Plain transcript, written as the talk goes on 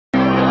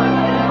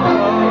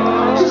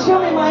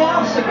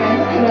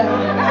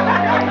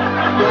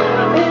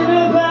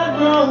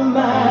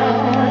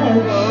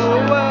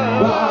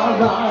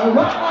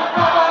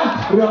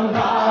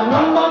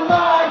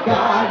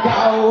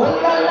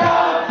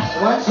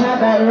your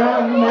bad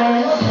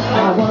romance.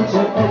 I want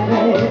your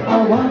baby,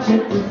 I want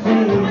your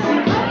disease.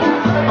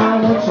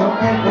 I want your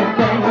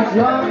everything as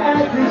long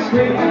as it's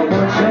free. I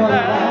want your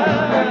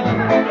love,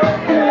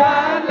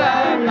 love,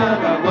 love,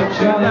 love. I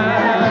want your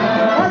love.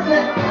 That's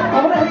it. I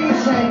want to hear you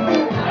sing.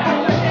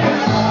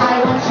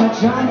 I want your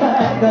driver,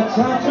 the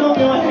touch of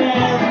your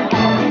hand.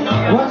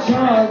 Want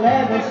your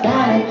leather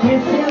sky,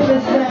 kiss in the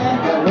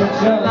sand. I want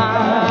your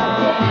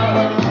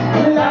love,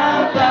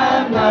 love,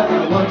 love, love. I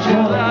want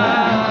your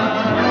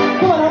love.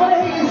 Come on, I want to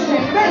hear you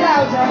sing. A bit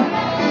louder.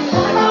 I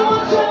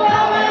want your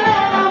love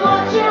and I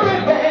want your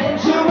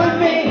revenge. You and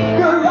me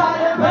could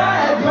write a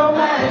bad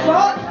romance.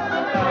 What?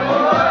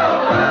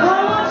 I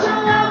want your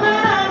love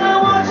and I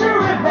want your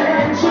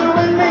revenge. You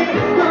and me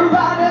could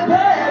write a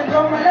bad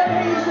romance. Let me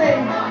hear you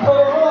sing.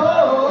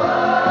 Oh,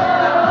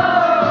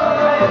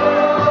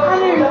 I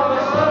knew that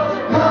was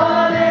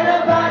caught in a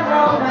bad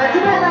romance. A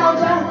bit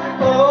louder.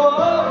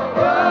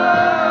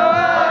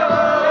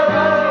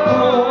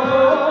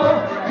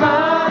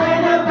 Caught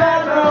in a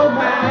bad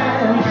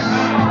romance.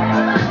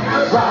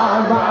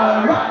 Rah,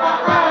 rah,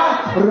 rah,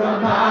 rah,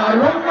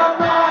 rah, rah,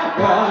 rah,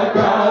 rah,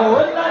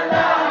 la,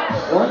 la.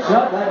 Want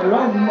your bad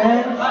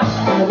romance.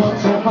 I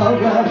want your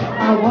hunger,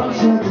 I want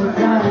your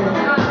desire.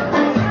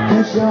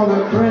 'Cause you're a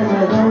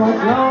criminal as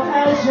long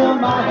as you're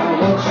mine. I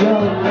want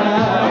your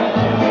love,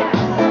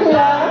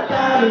 love,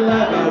 love,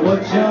 love. I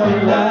want your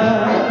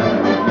love.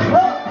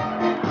 Oh!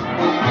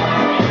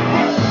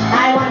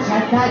 I want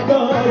your taco,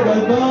 your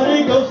body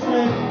goes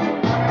slick.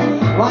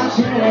 Want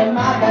you in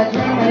my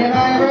bedroom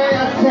whenever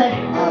you're sick. I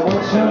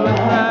want your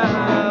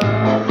love,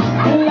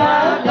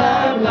 love,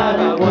 love, love.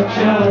 I want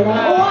your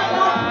love. Oh,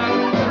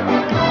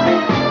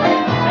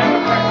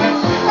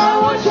 I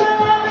want your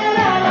love and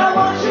I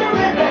want your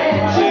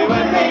revenge. You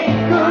and me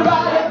could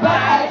write a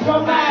bad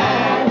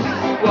romance.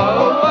 Whoa,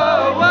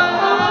 whoa,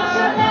 whoa. I want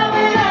your love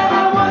and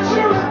I want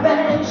your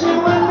revenge. You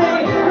and me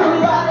could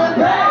write a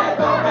bad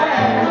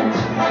romance.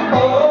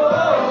 Oh, oh,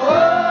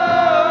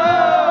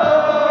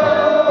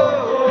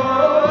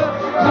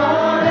 oh.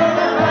 Caught in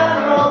a bad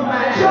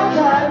romance. Your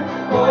time.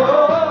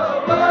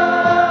 Oh, oh,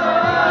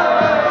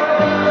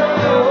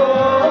 oh.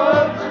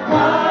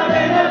 Caught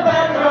in a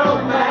bad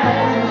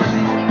romance.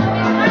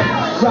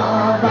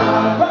 Rah,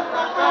 rah, rah,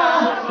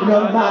 rah, rah,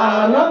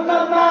 rah, rah,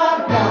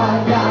 rah,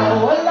 rah, rah,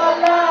 oh, la,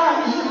 la.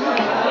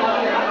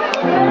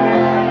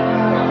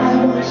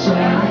 I want your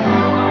love,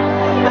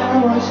 I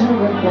want your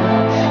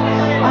revenge,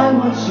 I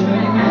want your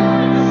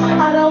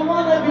I don't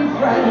wanna be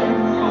friends.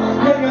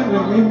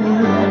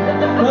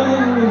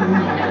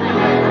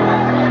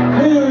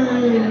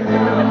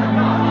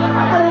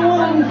 I don't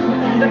wanna be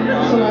friends.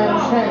 That's what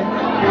I'm saying.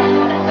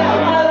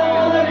 I don't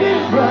wanna be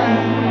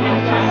friends.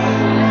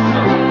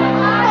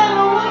 I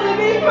don't wanna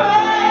be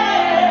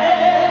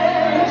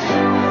friends.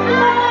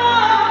 No,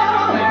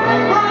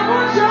 I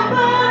want your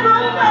bad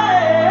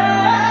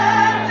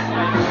romance.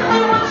 I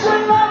want your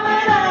love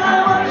and I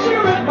want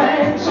your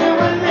revenge. You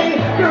and me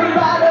could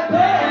write a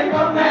bad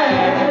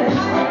romance.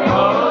 Oh,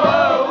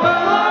 oh, oh. I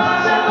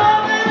want your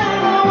love and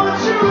I want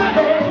your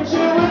revenge.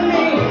 You and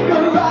me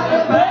could write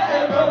a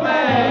bad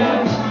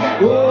romance.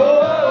 Oh, oh,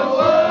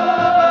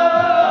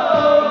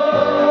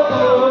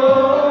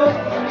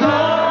 oh.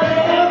 Caught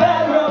in a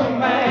bad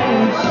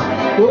romance.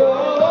 Oh,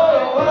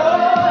 oh,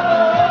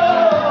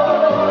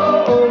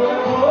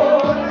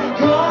 oh.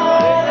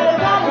 Caught in a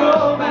bad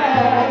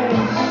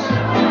romance.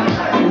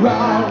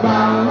 Rah,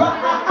 rah, rah,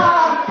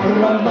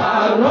 rah, rah,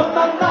 rah,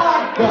 rah, rah.